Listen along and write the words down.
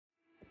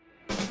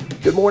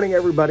Good morning,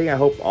 everybody. I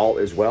hope all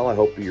is well. I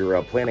hope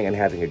you're planning on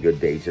having a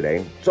good day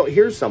today. So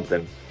here's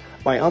something.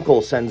 My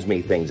uncle sends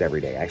me things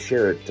every day. I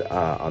share it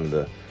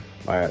on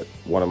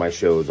one of my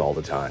shows all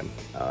the time,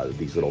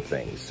 these little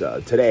things.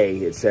 Today,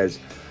 it says,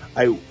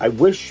 I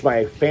wish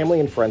my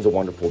family and friends a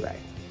wonderful day.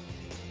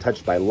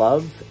 Touched by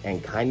love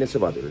and kindness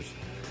of others,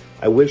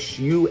 I wish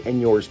you and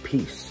yours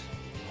peace,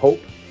 hope,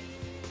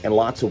 and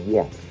lots of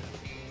warmth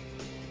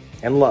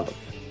and love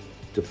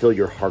to fill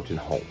your heart and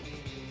home.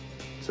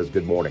 It says,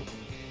 good morning.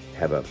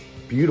 Have a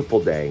beautiful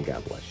day and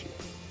God bless you.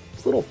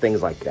 It's little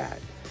things like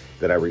that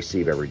I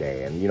receive every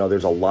day. And, you know,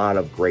 there's a lot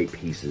of great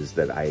pieces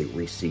that I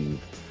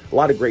receive, a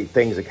lot of great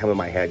things that come in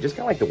my head, just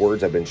kind of like the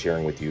words I've been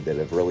sharing with you that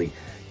have really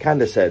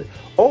kind of said,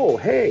 oh,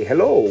 hey,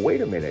 hello, wait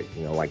a minute.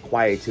 You know, like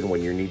quieted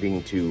when you're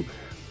needing to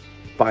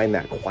find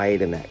that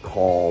quiet and that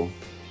calm,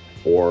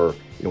 or,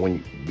 you know,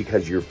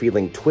 because you're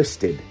feeling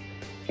twisted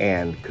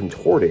and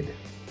contorted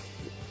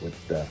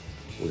with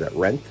was that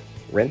rent,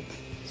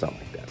 something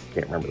like that.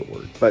 Can't remember the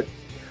word, but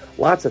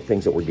lots of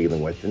things that we're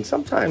dealing with. And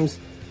sometimes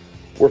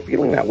we're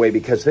feeling that way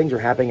because things are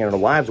happening in our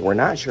lives and we're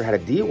not sure how to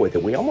deal with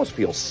it. We almost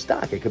feel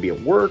stuck. It could be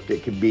at work,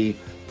 it could be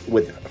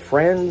with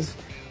friends,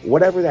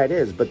 whatever that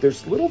is. But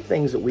there's little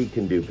things that we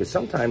can do, because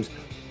sometimes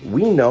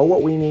we know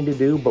what we need to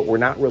do, but we're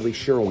not really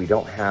sure, and we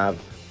don't have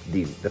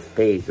the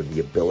faith or the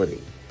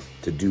ability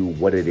to do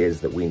what it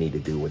is that we need to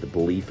do, with the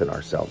belief in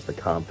ourselves, the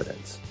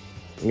confidence.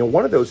 You know,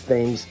 one of those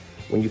things,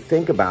 when you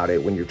think about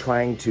it, when you're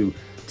trying to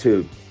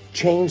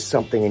change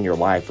something in your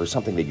life or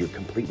something that you're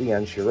completely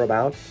unsure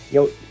about, you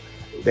know,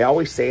 they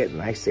always say it,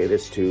 and I say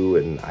this too,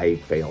 and I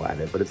fail at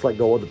it, but it's like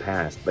go of the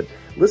past. But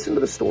listen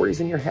to the stories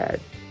in your head.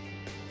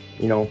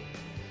 You know,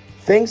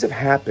 things have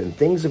happened,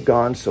 things have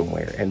gone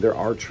somewhere, and there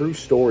are true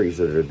stories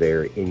that are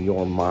there in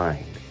your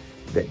mind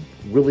that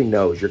really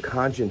knows, your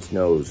conscience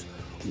knows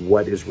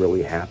what is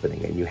really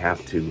happening, and you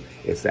have to,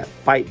 it's that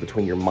fight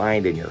between your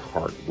mind and your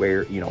heart,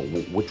 where, you know,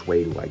 which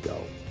way do I go?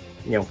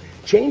 You know,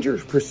 change your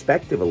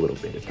perspective a little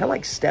bit. It's kind of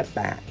like step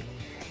back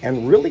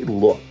and really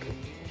look,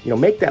 you know,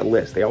 make that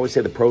list. They always say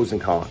the pros and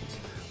cons.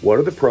 What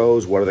are the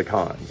pros? What are the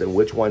cons? And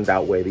which ones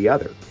outweigh the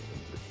other?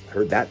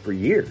 Heard that for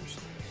years.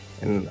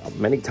 And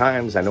many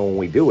times, I know when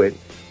we do it,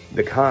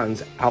 the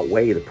cons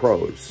outweigh the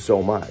pros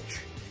so much,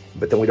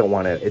 but then we don't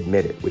want to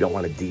admit it. We don't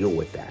want to deal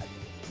with that.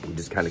 We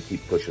just kind of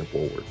keep pushing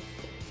forward.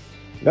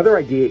 Another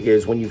idea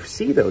is, when you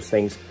see those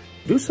things,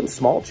 do some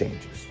small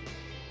changes.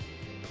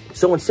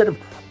 So instead of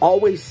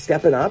always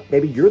stepping up,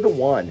 maybe you're the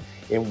one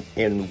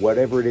in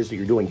whatever it is that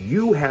you're doing.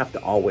 You have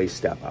to always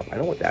step up. I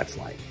know what that's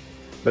like.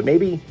 But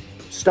maybe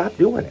stop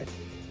doing it.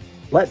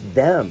 Let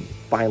them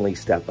finally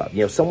step up. You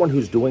know, someone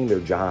who's doing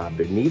their job,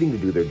 they're needing to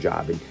do their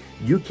job, and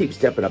you keep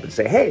stepping up and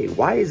say, hey,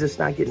 why is this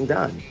not getting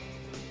done?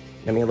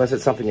 I mean, unless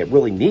it's something it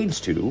really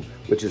needs to,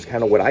 which is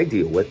kind of what I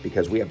deal with,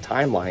 because we have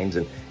timelines,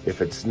 and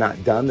if it's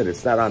not done, then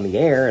it's not on the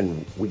air,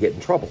 and we get in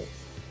trouble,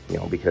 you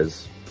know,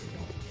 because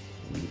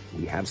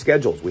we have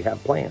schedules, we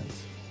have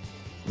plans.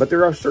 But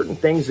there are certain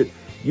things that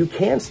you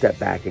can step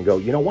back and go,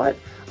 you know what?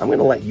 I'm going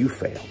to let you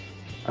fail.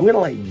 I'm going to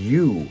let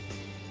you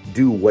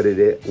do what it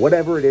is,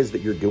 whatever it is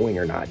that you're doing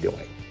or not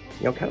doing.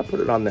 You know, kind of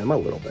put it on them a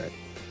little bit.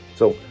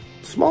 So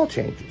small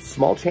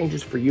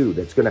changes for you,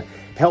 that's going to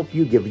help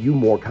you, give you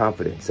more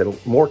confidence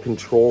and more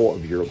control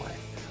of your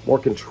life, more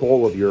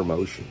control of your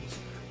emotions,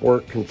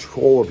 more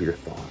control of your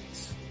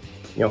thoughts.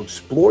 You know,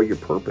 explore your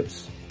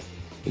purpose.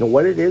 You know,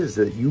 what it is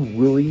that you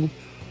really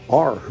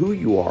are, who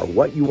you are,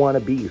 what you want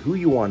to be, who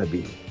you want to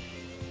be.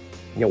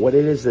 You know, what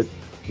it is that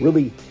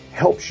really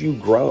helps you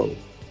grow.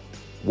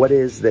 What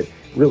is that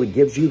really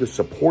gives you the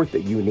support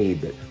that you need,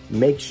 that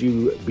makes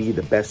you be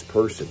the best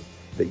person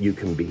that you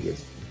can be.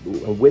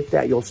 And with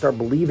that, you'll start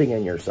believing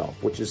in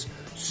yourself, which is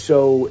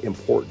so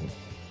important.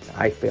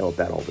 I fail at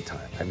that all the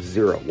time. I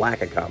have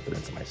lack of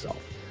confidence in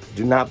myself.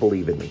 Do not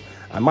believe in me.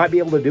 I might be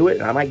able to do it,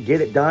 and I might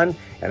get it done,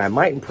 and I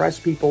might impress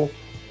people,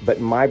 but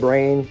in my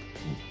brain,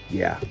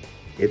 yeah,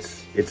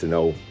 it's a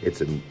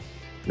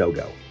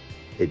no-go.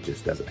 It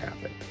just doesn't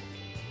happen.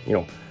 You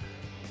know,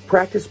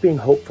 practice being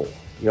hopeful.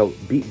 You know,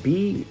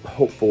 be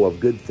hopeful of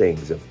good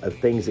things, of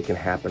things that can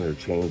happen or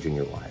change in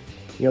your life.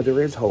 You know,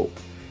 there is hope.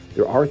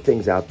 There are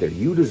things out there.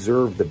 You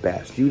deserve the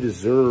best. You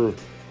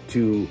deserve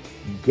to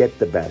get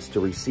the best,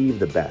 to receive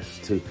the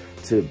best,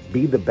 to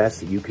be the best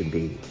that you can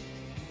be.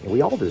 And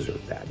we all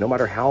deserve that. No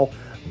matter how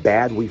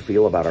bad we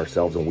feel about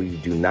ourselves and we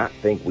do not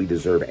think we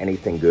deserve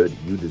anything good,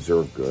 you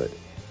deserve good.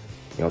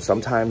 You know,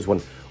 sometimes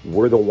when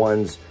we're the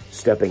ones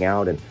stepping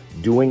out and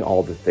doing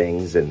all the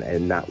things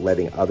and not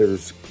letting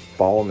others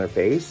fall on their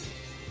face,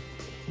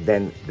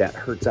 then that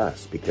hurts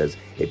us because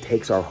it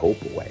takes our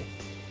hope away.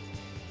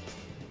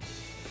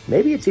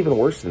 Maybe it's even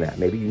worse than that.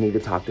 Maybe you need to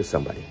talk to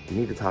somebody. You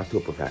need to talk to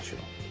a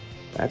professional.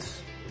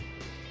 That's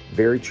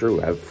very true.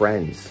 I have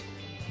friends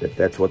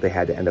that's what they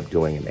had to end up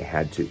doing, and they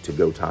had to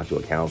go talk to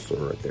a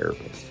counselor or a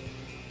therapist.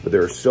 But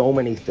there are so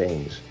many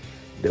things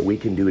that we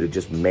can do to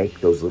just make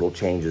those little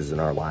changes in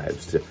our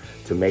lives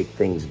to make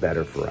things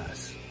better for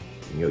us.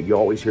 You know, you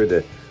always hear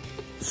the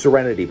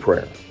serenity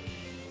prayer,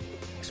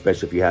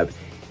 especially if you have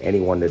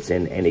anyone that's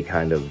in any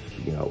kind of,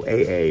 you know,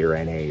 AA or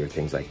NA or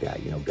things like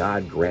that. You know,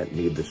 God grant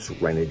me the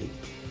serenity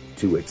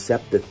to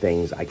accept the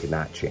things I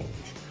cannot change,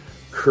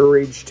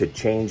 courage to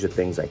change the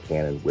things I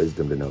can, and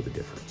wisdom to know the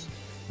difference.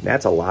 And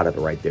that's a lot of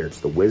it right there.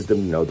 It's the wisdom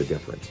to know the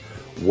difference.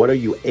 What are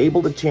you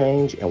able to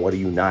change and what are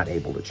you not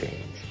able to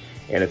change?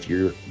 And if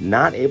you're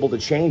not able to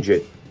change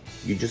it,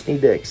 you just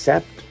need to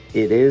accept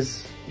it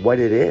is what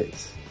it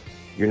is.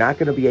 You're not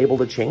going to be able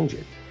to change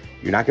it.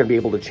 You're not going to be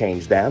able to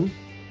change them.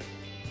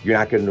 You're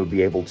not going to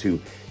be able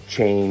to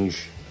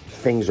change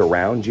things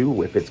around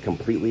you if it's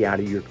completely out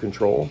of your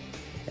control.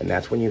 And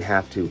that's when you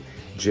have to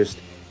just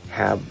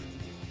have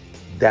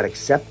that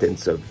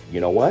acceptance of,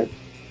 you know what?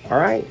 All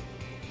right,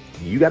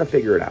 you got to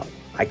figure it out.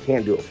 I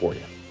can't do it for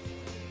you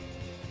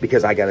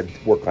because I got to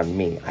work on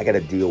me. I got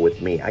to deal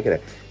with me. I got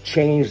to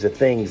change the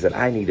things that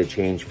I need to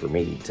change for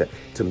me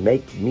to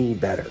make me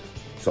better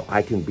so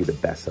I can be the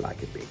best that I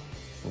could be.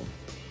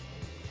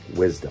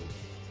 Wisdom.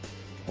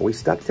 Are we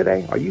stuck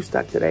today? Are you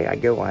stuck today? I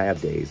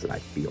have days that I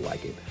feel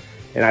like it.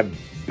 And I've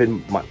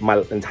been, my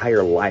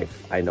entire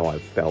life, I know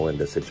I've fell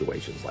into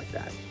situations like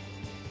that.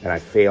 And I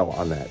fail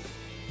on that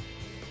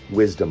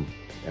wisdom,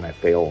 and I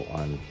fail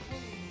on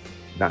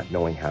not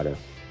knowing how to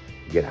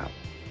get out.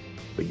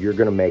 But you're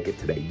going to make it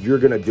today. You're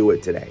going to do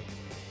it today.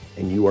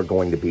 And you are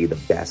going to be the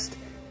best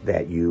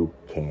that you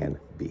can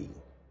be.